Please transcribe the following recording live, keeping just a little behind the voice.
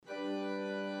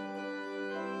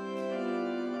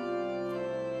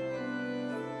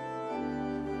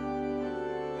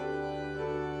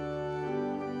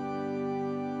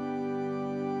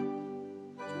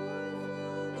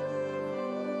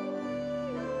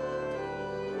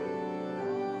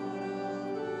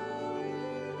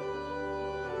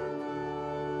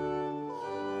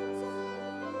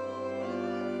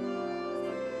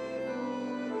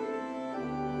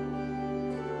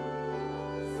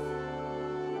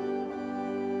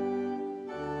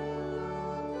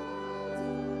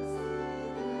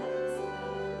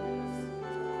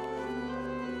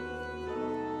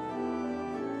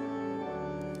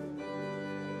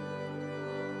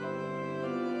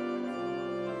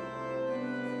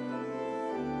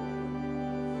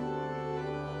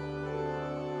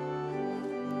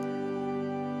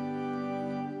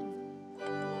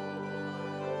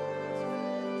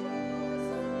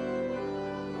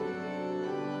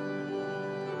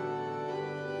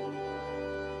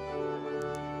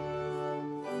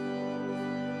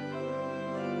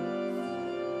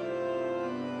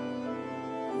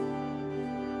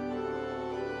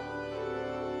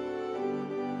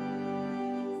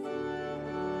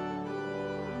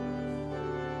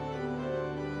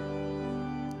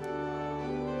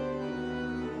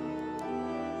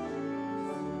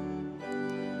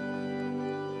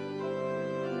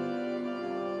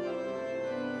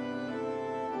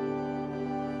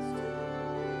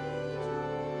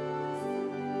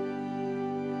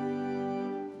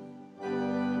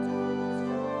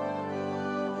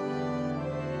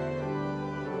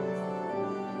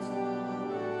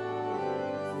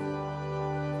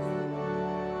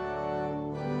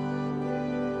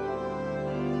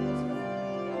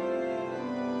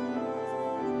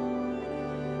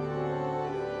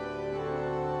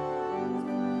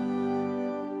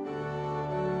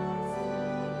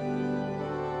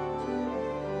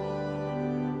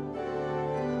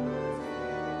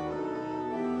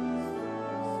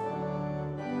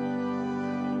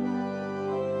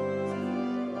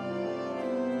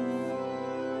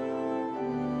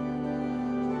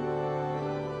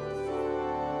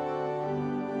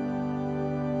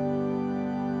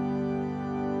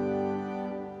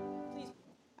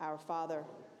Father,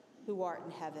 who art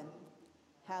in heaven,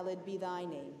 hallowed be thy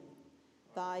name.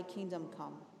 Thy kingdom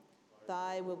come,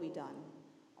 thy will be done,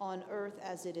 on earth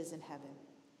as it is in heaven.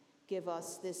 Give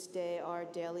us this day our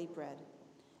daily bread,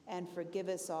 and forgive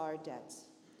us our debts,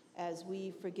 as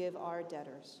we forgive our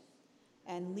debtors.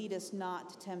 And lead us not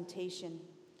to temptation,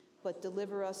 but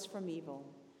deliver us from evil.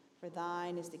 For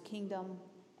thine is the kingdom,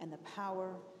 and the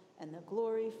power, and the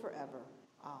glory forever.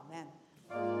 Amen.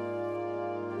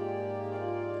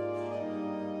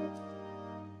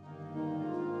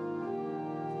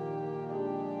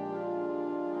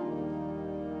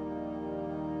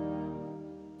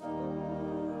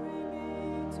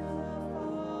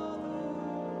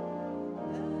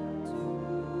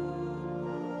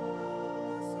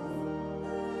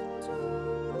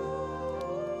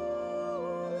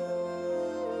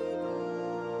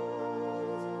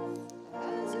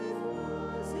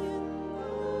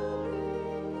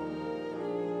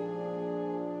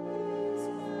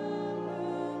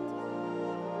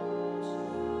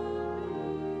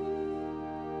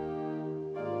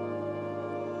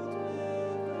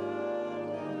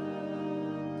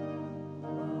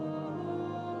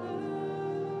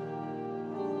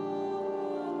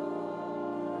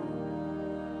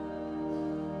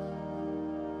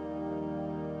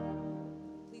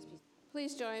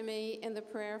 Please join me in the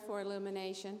prayer for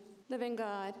illumination. Living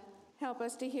God, help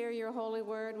us to hear your holy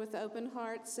word with open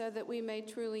hearts so that we may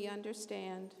truly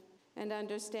understand, and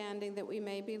understanding that we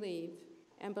may believe,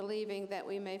 and believing that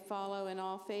we may follow in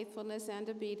all faithfulness and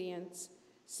obedience,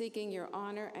 seeking your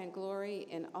honor and glory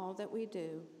in all that we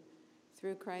do.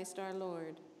 Through Christ our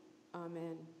Lord.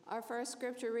 Amen. Our first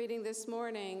scripture reading this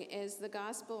morning is the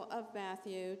Gospel of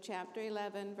Matthew, chapter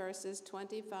 11, verses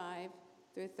 25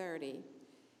 through 30.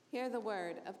 Hear the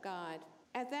word of God.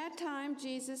 At that time,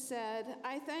 Jesus said,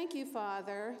 I thank you,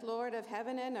 Father, Lord of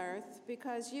heaven and earth,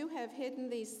 because you have hidden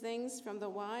these things from the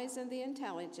wise and the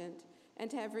intelligent, and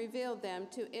have revealed them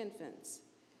to infants.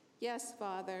 Yes,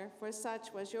 Father, for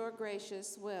such was your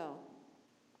gracious will.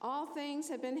 All things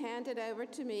have been handed over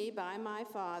to me by my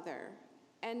Father,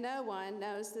 and no one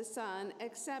knows the Son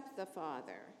except the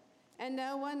Father. And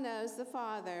no one knows the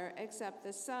Father except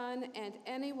the Son and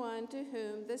anyone to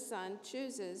whom the Son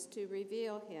chooses to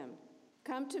reveal him.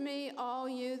 Come to me, all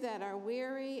you that are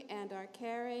weary and are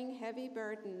carrying heavy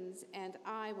burdens, and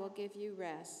I will give you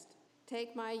rest.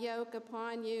 Take my yoke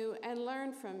upon you and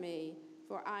learn from me,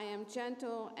 for I am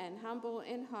gentle and humble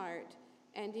in heart,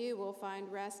 and you will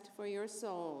find rest for your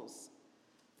souls.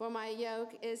 For my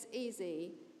yoke is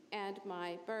easy and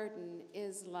my burden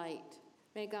is light.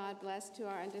 May God bless to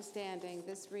our understanding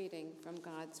this reading from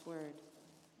God's word.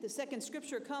 The second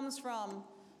scripture comes from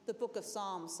the book of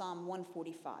Psalms, Psalm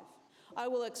 145. I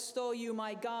will extol you,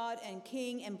 my God and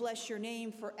King, and bless your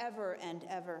name forever and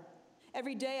ever.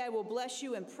 Every day I will bless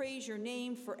you and praise your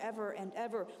name forever and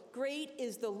ever. Great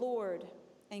is the Lord,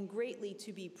 and greatly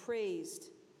to be praised.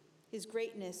 His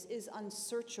greatness is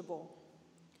unsearchable.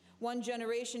 One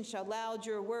generation shall laud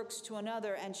your works to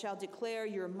another and shall declare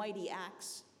your mighty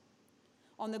acts.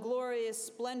 On the glorious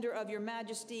splendor of your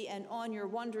majesty and on your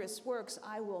wondrous works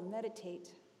I will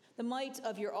meditate. The might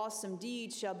of your awesome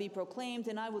deeds shall be proclaimed,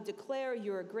 and I will declare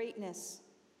your greatness.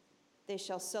 They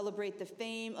shall celebrate the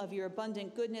fame of your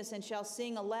abundant goodness and shall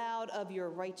sing aloud of your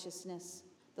righteousness.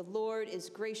 The Lord is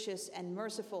gracious and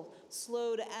merciful,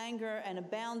 slow to anger and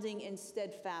abounding in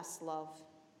steadfast love.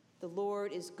 The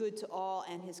Lord is good to all,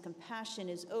 and his compassion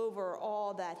is over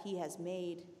all that he has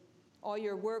made. All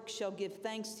your works shall give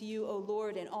thanks to you, O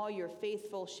Lord, and all your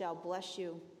faithful shall bless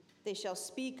you. They shall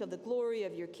speak of the glory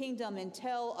of your kingdom and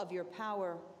tell of your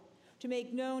power, to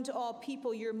make known to all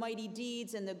people your mighty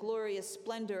deeds and the glorious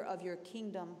splendor of your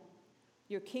kingdom.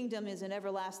 Your kingdom is an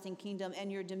everlasting kingdom,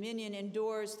 and your dominion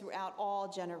endures throughout all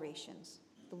generations.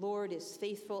 The Lord is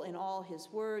faithful in all his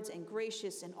words and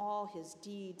gracious in all his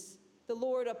deeds. The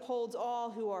Lord upholds all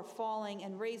who are falling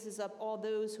and raises up all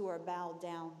those who are bowed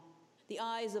down. The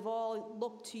eyes of all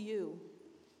look to you,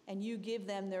 and you give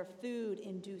them their food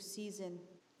in due season.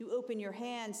 You open your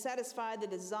hand, satisfy the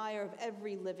desire of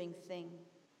every living thing.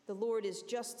 The Lord is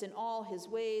just in all his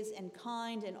ways and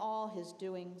kind in all his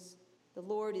doings. The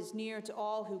Lord is near to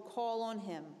all who call on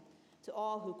him, to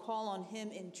all who call on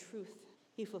him in truth.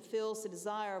 He fulfills the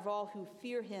desire of all who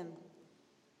fear him.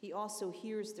 He also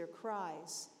hears their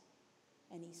cries,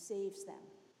 and he saves them.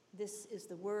 This is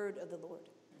the word of the Lord.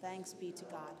 Thanks be to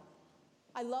God.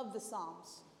 I love the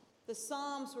Psalms. The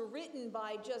Psalms were written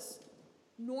by just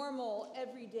normal,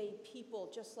 everyday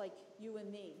people, just like you and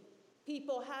me.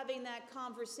 People having that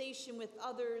conversation with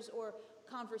others or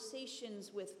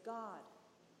conversations with God.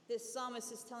 This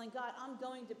psalmist is telling God, I'm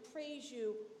going to praise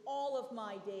you all of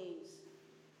my days.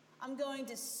 I'm going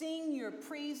to sing your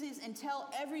praises and tell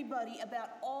everybody about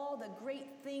all the great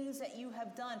things that you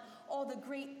have done, all the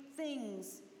great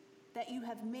things that you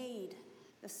have made.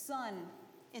 The sun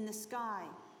in the sky,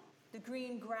 the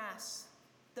green grass,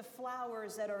 the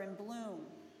flowers that are in bloom,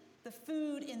 the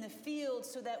food in the field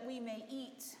so that we may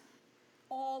eat.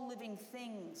 All living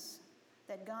things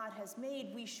that God has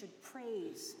made, we should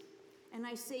praise. And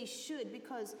I say should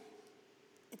because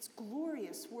it's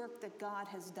glorious work that God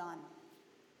has done.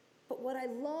 But what I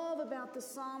love about the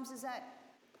Psalms is that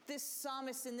this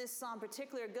psalmist in this psalm in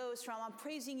particular goes from, I'm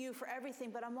praising you for everything,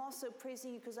 but I'm also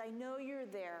praising you because I know you're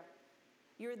there.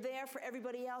 You're there for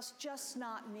everybody else, just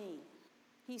not me.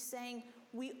 He's saying,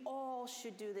 we all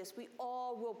should do this. We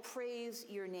all will praise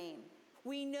your name.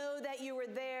 We know that you were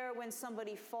there when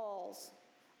somebody falls.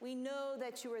 We know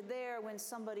that you were there when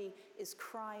somebody is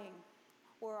crying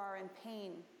or are in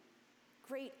pain.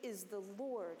 Great is the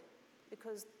Lord,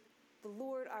 because the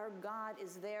Lord our God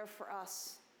is there for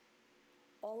us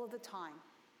all of the time,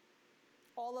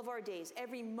 all of our days,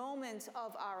 every moment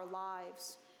of our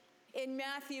lives. In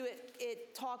Matthew,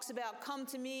 it talks about, come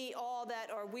to me, all that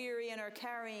are weary and are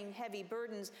carrying heavy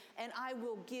burdens, and I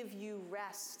will give you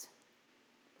rest.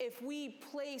 If we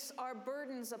place our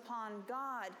burdens upon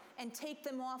God and take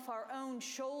them off our own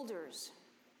shoulders,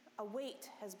 a weight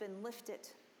has been lifted.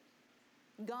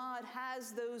 God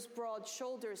has those broad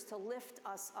shoulders to lift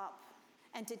us up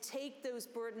and to take those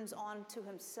burdens onto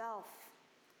himself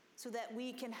so that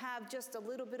we can have just a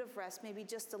little bit of rest, maybe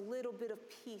just a little bit of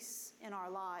peace in our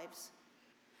lives.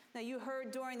 Now, you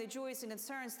heard during the joys and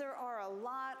concerns, there are a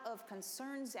lot of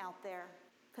concerns out there.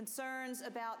 Concerns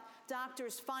about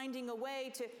doctors finding a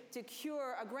way to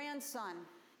cure a grandson,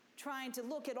 trying to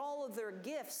look at all of their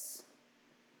gifts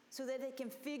so that they can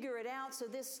figure it out so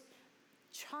this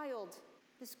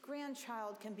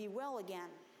grandchild can be well again.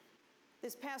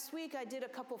 This past week I did a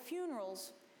couple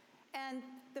funerals, and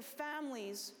the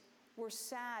families were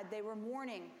sad. They were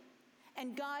mourning.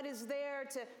 And God is there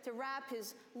to wrap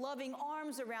his loving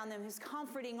arms around them, his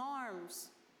comforting arms,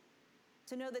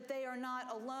 to know that they are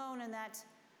not alone and that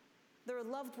their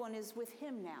loved one is with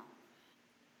him now.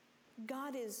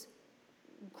 God is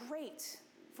great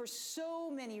for so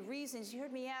many reasons. You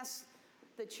heard me ask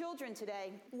the children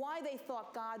today why they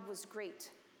thought God was great.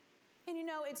 And you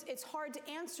know, it's hard to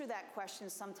answer that question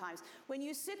sometimes. When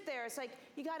you sit there, it's like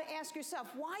you got to ask yourself,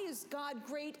 why is God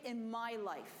great in my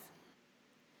life?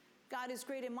 God is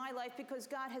great in my life because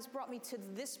God has brought me to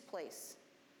this place.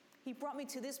 He brought me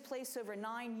to this place over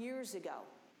 9 years ago.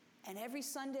 And every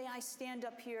Sunday I stand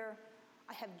up here,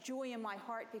 I have joy in my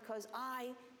heart because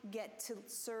I get to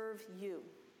serve you.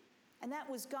 And that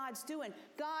was God's doing.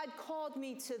 God called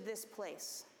me to this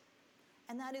place.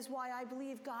 And that is why I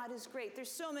believe God is great.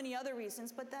 There's so many other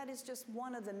reasons, but that is just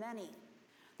one of the many.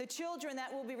 The children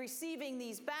that will be receiving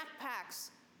these backpacks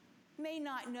may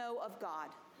not know of God.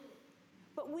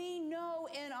 But we know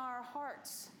in our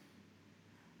hearts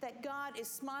that God is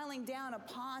smiling down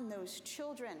upon those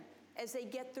children as they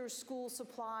get their school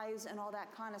supplies and all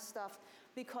that kind of stuff,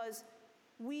 because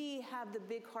we have the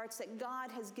big hearts that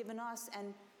God has given us,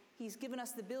 and he's given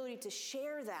us the ability to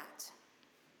share that,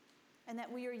 and that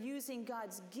we are using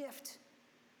God's gift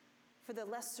for the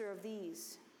lesser of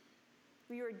these.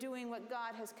 We are doing what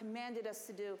God has commanded us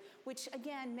to do, which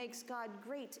again makes God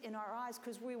great in our eyes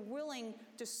because we're willing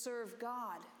to serve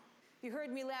God. You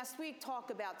heard me last week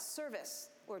talk about service,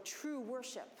 or true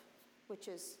worship, which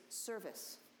is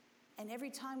service. And every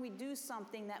time we do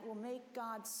something that will make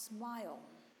God smile,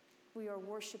 we are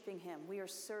worshiping him, we are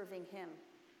serving him.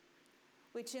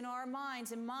 Which in our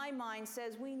minds, in my mind,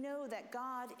 says we know that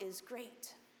God is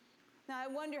great. Now, I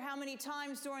wonder how many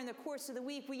times during the course of the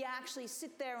week we actually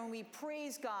sit there and we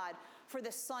praise God for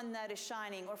the sun that is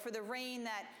shining, or for the rain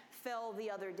that fell the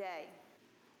other day.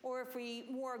 Or if we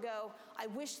more go, I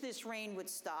wish this rain would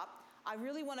stop. I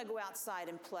really want to go outside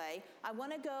and play. I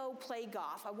want to go play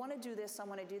golf. I want to do this, I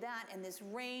want to do that, and this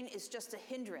rain is just a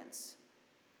hindrance.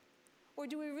 Or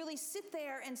do we really sit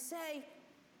there and say,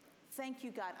 thank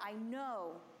you, God. I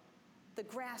know the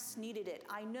grass needed it.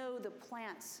 I know the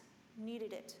plants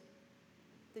needed it.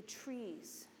 The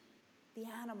trees, the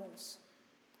animals.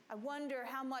 I wonder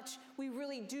how much we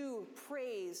really do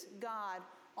praise God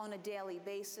on a daily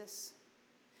basis.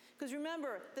 Because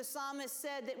remember, the psalmist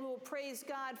said that we will praise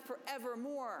God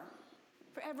forevermore.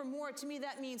 Forevermore, to me,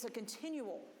 that means a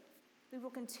continual. We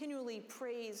will continually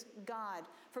praise God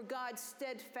for God's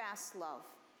steadfast love,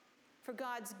 for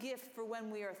God's gift for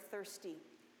when we are thirsty.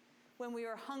 When we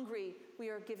are hungry, we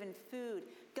are given food.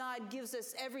 God gives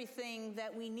us everything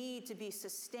that we need to be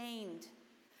sustained.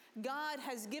 God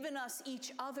has given us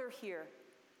each other here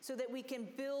so that we can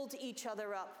build each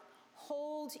other up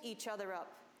Hold each other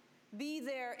up. Be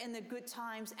there in the good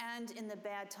times and in the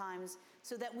bad times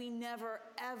so that we never,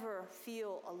 ever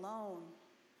feel alone.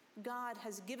 God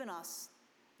has given us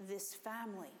this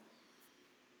family.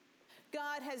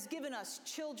 God has given us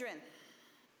children.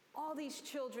 All these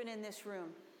children in this room.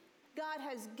 God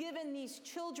has given these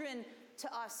children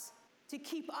to us to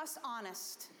keep us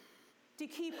honest, to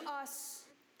keep us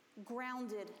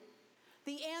grounded.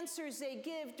 The answers they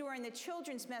give during the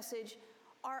children's message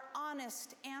are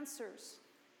honest answers.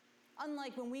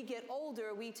 Unlike when we get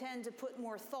older, we tend to put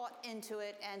more thought into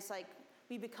it, and it's like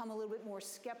we become a little bit more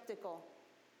skeptical.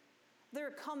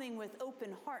 They're coming with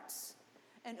open hearts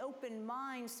and open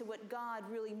minds to what God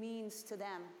really means to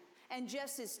them. And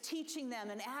Jess is teaching them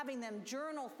and having them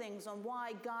journal things on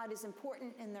why God is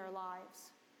important in their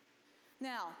lives.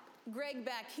 Now, Greg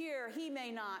back here, he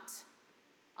may not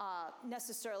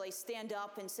necessarily stand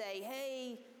up and say,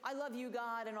 hey, I love you,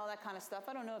 God, and all that kind of stuff.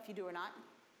 I don't know if you do or not.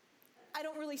 I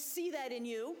don't really see that in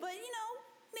you, but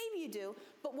maybe you do.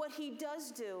 But what he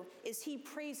does do is he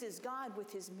praises God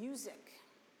with his music.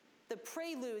 The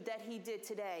prelude that he did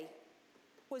today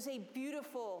was a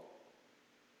beautiful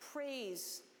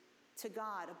praise to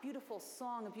God, a beautiful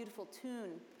song, a beautiful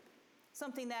tune,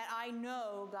 something that I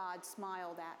know God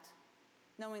smiled at,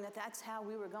 knowing that that's how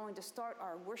we were going to start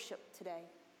our worship today.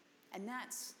 And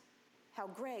that's how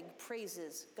Greg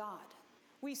praises God.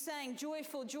 We sang,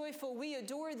 joyful, joyful, we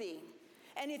adore thee.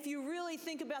 And if you really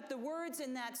think about the words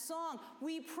in that song,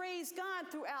 we praise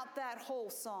God throughout that whole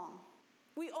song.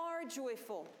 We are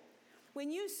joyful.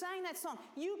 When you sang that song,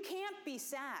 you can't be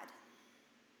sad.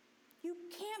 You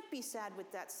can't be sad with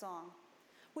that song.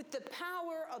 With the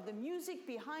power of the music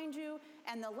behind you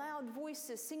and the loud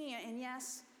voices singing it. And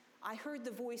yes, I heard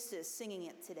the voices singing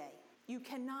it today. You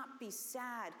cannot be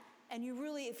sad. And you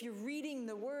really, if you're reading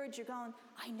the words, you're going,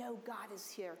 I know God is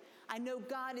here. I know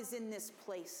God is in this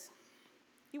place.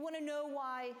 You want to know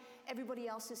why everybody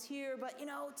else is here, but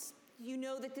you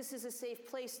know that this is a safe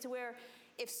place to where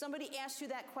if somebody asks you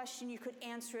that question, you could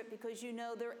answer it because you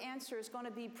know their answer is going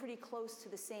to be pretty close to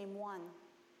the same one.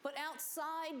 But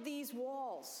outside these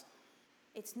walls,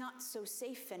 it's not so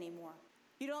safe anymore.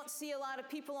 You don't see a lot of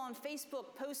people on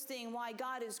Facebook posting why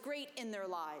God is great in their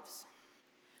lives.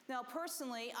 Now,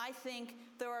 personally, I think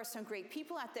there are some great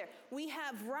people out there. We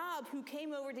have Rob who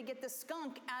came over to get the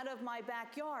skunk out of my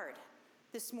backyard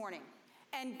this morning.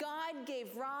 And God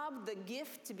gave Rob the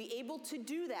gift to be able to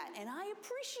do that. And I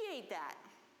appreciate that.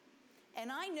 And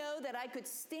I know that I could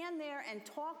stand there and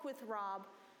talk with Rob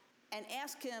and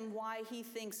ask him why he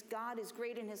thinks God is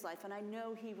great in his life. And I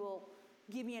know he will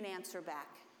give me an answer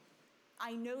back.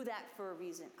 I know that for a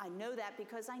reason. I know that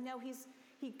because I know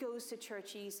he goes to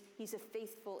church. He's a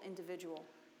faithful individual.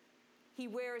 He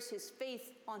wears his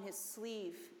faith on his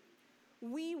sleeve.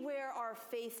 We wear our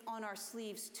faith on our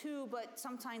sleeves too, but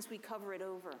sometimes we cover it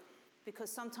over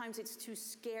because sometimes it's too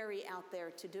scary out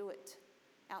there to do it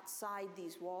outside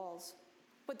these walls.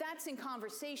 But that's in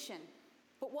conversation.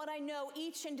 But what I know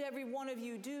each and every one of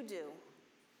you do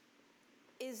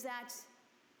is that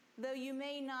though you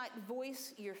may not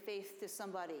voice your faith to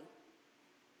somebody,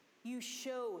 you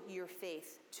show your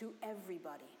faith to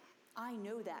everybody. I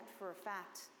know that for a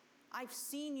fact. I've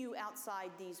seen you outside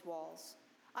these walls.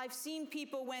 I've seen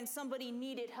people when somebody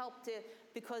needed help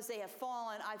because they have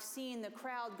fallen, I've seen the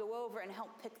crowd go over and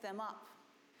help pick them up.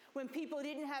 When people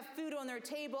didn't have food on their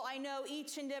table, I know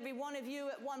each and every one of you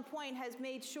at one point has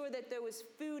made sure that there was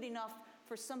food enough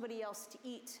for somebody else to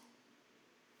eat.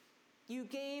 You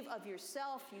gave of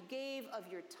yourself, you gave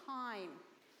of your time,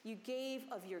 you gave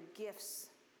of your gifts.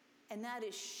 And that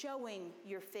is showing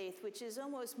your faith, which is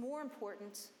almost more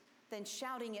important than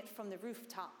shouting it from the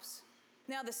rooftops.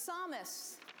 Now, the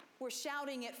psalmists were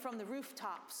shouting it from the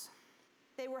rooftops.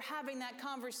 They were having that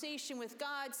conversation with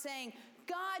God saying,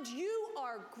 God, you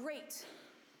are great.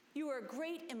 You are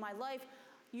great in my life.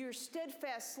 Your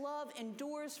steadfast love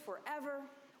endures forever.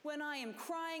 When I am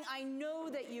crying, I know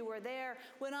that you are there.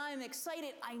 When I am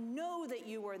excited, I know that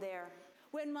you are there.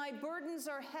 When my burdens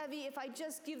are heavy, if I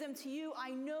just give them to you,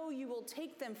 I know you will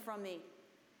take them from me.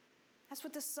 That's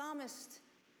what the psalmist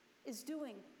is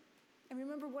doing. And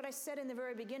remember what I said in the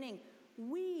very beginning.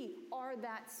 We are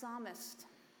that psalmist.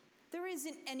 There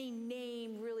isn't any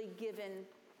name really given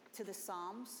to the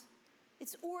Psalms.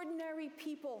 It's ordinary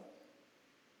people.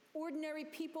 Ordinary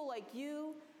people like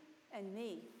you and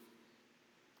me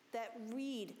that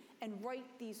read and write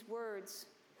these words,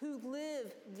 who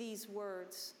live these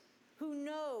words, who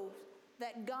know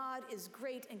that God is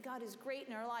great and God is great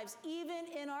in our lives, even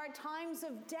in our times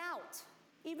of doubt,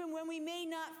 even when we may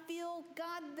not feel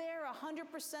God there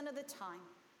 100% of the time.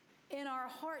 In our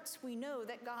hearts, we know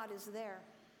that God is there.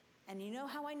 And you know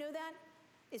how I know that?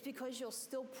 It's because you'll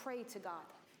still pray to God.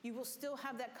 You will still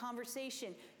have that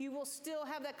conversation. You will still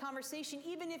have that conversation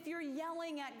even if you're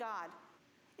yelling at God.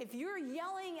 If you're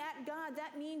yelling at God,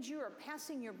 that means you are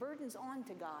passing your burdens on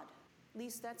to God. At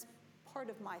least that's part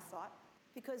of my thought.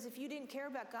 Because if you didn't care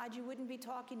about God, you wouldn't be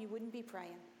talking, you wouldn't be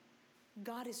praying.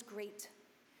 God is great.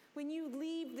 When you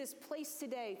leave this place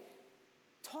today,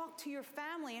 talk to your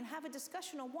family and have a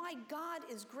discussion on why God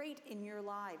is great in your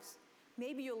lives.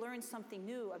 Maybe you'll learn something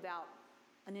new about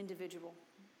an individual.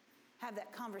 Have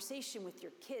that conversation with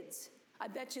your kids. I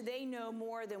bet you they know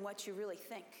more than what you really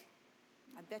think.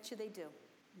 I bet you they do.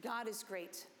 God is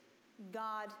great.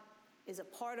 God is a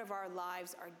part of our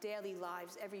lives, our daily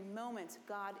lives. Every moment,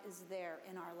 God is there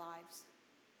in our lives,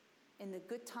 in the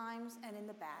good times and in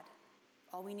the bad.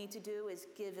 All we need to do is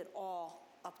give it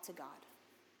all up to God,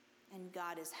 and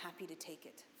God is happy to take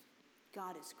it.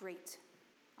 God is great.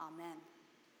 Amen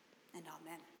and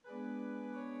amen.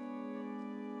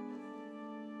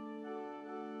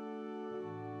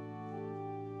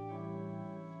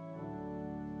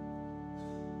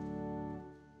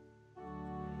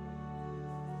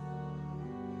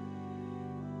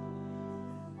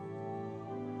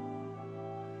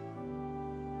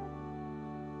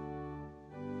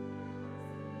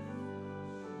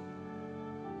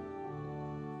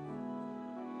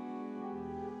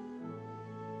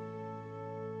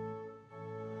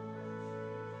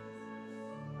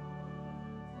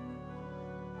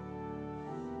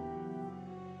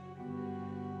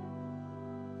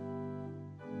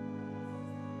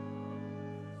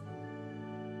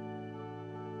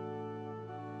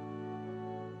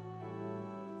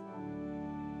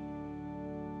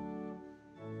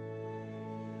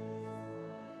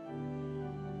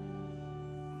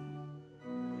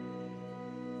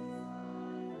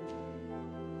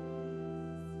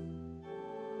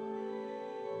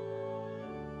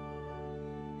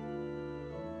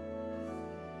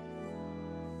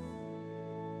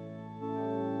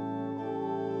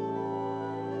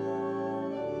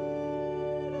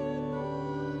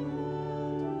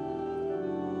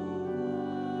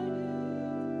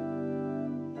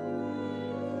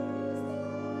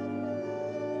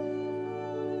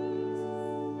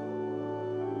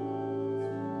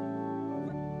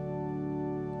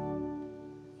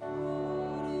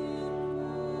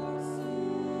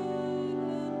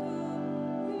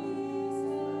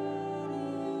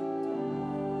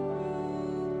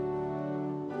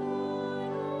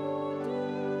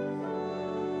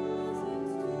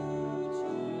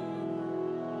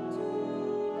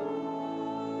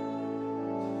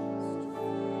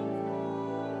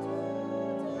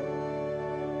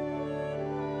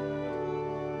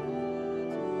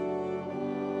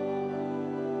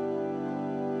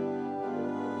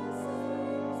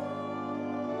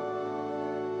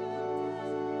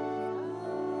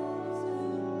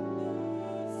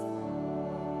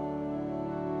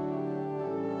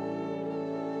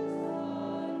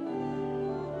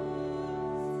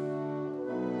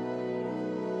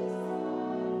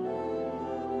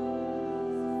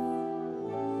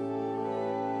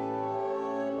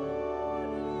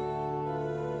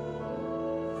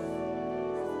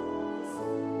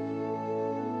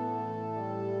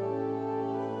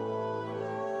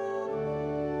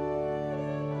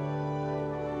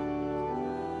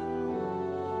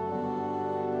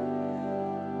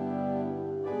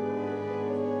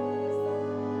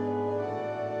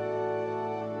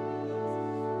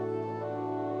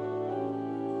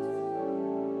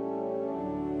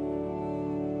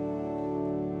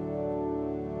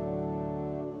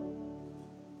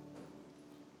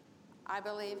 I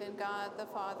believe in God, the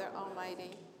Father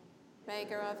Almighty,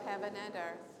 maker of heaven and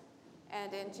earth,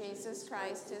 and in Jesus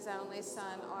Christ, his only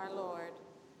Son, our Lord,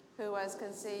 who was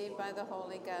conceived by the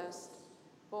Holy Ghost,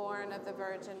 born of the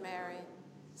Virgin Mary,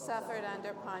 suffered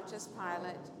under Pontius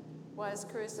Pilate, was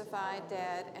crucified,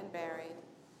 dead, and buried.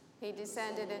 He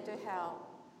descended into hell.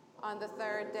 On the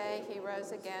third day he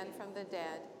rose again from the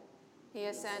dead. He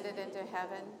ascended into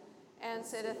heaven and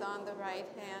sitteth on the right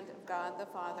hand of God the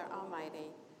Father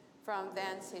Almighty. From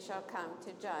thence he shall come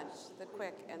to judge the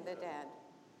quick and the dead.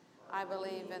 I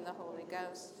believe in the Holy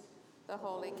Ghost, the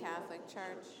Holy Catholic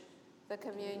Church, the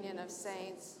communion of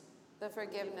saints, the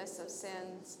forgiveness of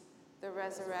sins, the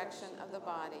resurrection of the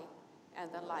body,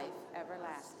 and the life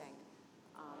everlasting.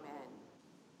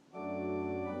 Amen.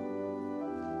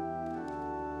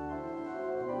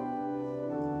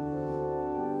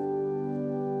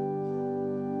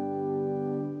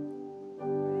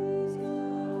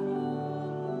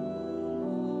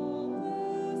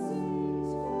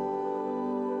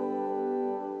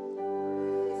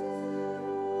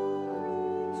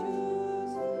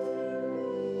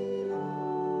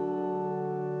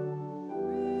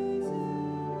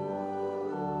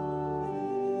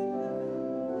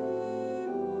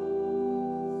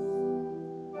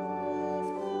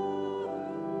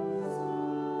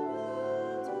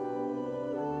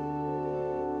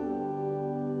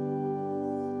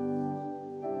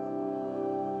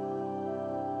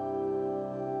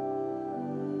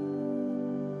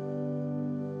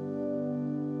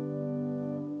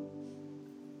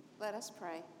 Let us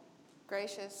pray.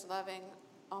 Gracious, loving,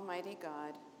 almighty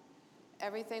God,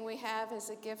 everything we have is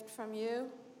a gift from you.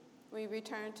 We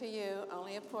return to you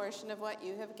only a portion of what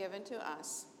you have given to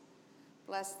us.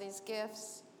 Bless these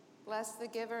gifts, bless the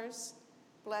givers,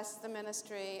 bless the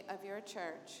ministry of your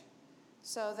church,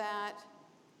 so that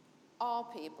all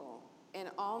people in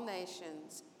all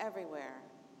nations everywhere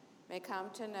may come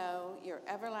to know your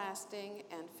everlasting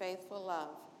and faithful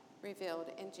love revealed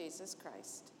in Jesus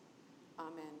Christ.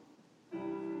 Amen.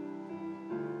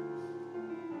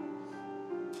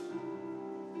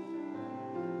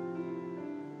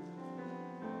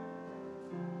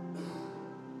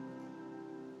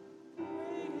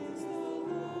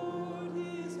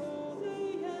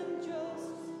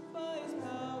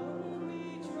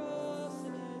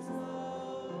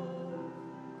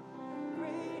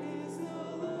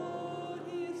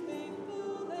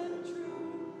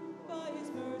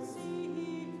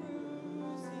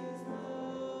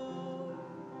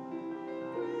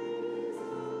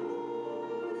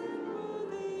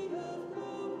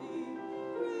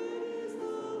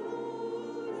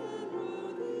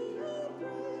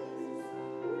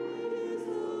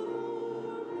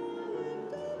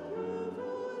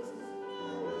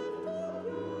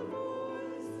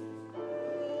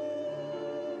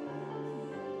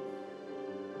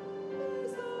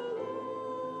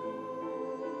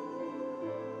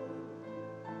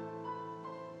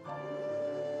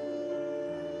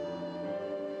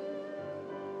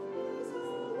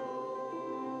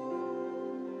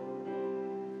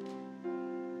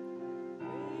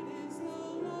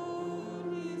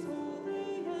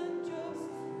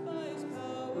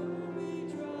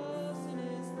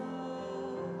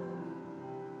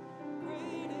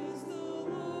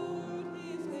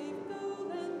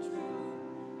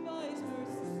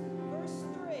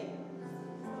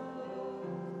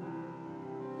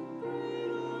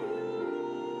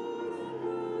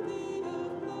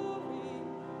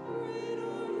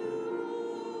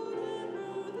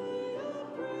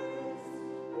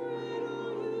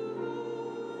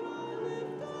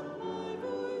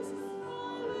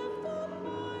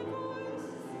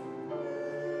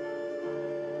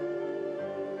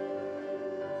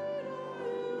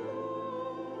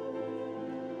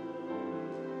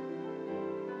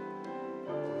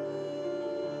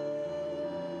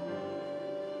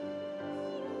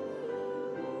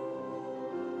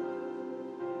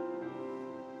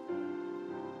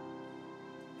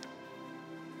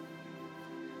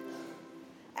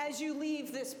 As you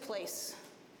leave this place,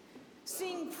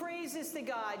 sing praises to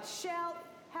God. Shout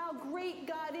how great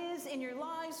God is in your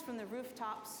lives from the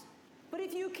rooftops. But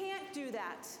if you can't do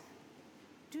that,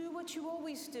 do what you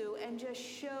always do and just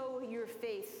show your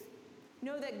faith.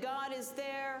 Know that God is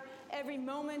there every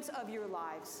moment of your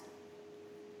lives.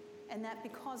 And that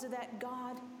because of that,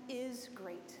 God is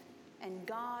great. And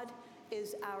God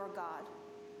is our God.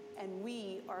 And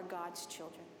we are God's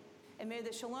children. And may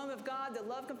the shalom of God, the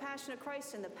love, compassion of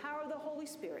Christ, and the power of the Holy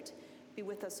Spirit be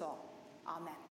with us all. Amen.